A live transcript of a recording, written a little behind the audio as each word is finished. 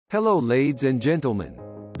Hello ladies and gentlemen.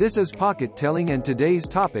 This is Pocket Telling and today's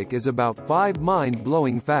topic is about 5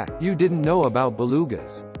 mind-blowing facts you didn't know about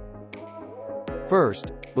belugas.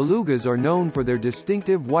 First, belugas are known for their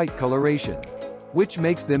distinctive white coloration, which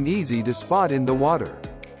makes them easy to spot in the water.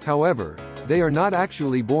 However, they are not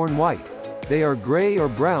actually born white. They are gray or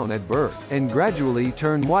brown at birth, and gradually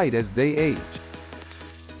turn white as they age.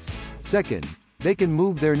 Second, they can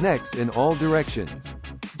move their necks in all directions,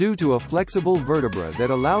 due to a flexible vertebra that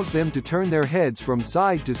allows them to turn their heads from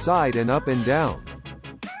side to side and up and down.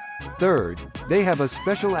 Third, they have a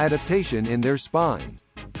special adaptation in their spine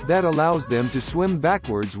that allows them to swim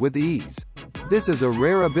backwards with ease. This is a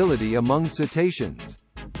rare ability among cetaceans.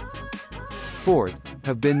 Fourth,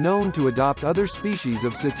 have been known to adopt other species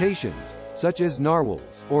of cetaceans, such as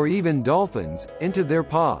narwhals, or even dolphins, into their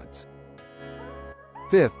pods.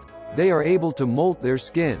 Fifth, they are able to molt their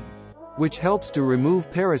skin, which helps to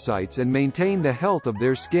remove parasites and maintain the health of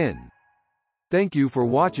their skin. Thank you for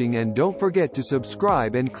watching and don't forget to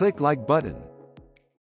subscribe and click like button.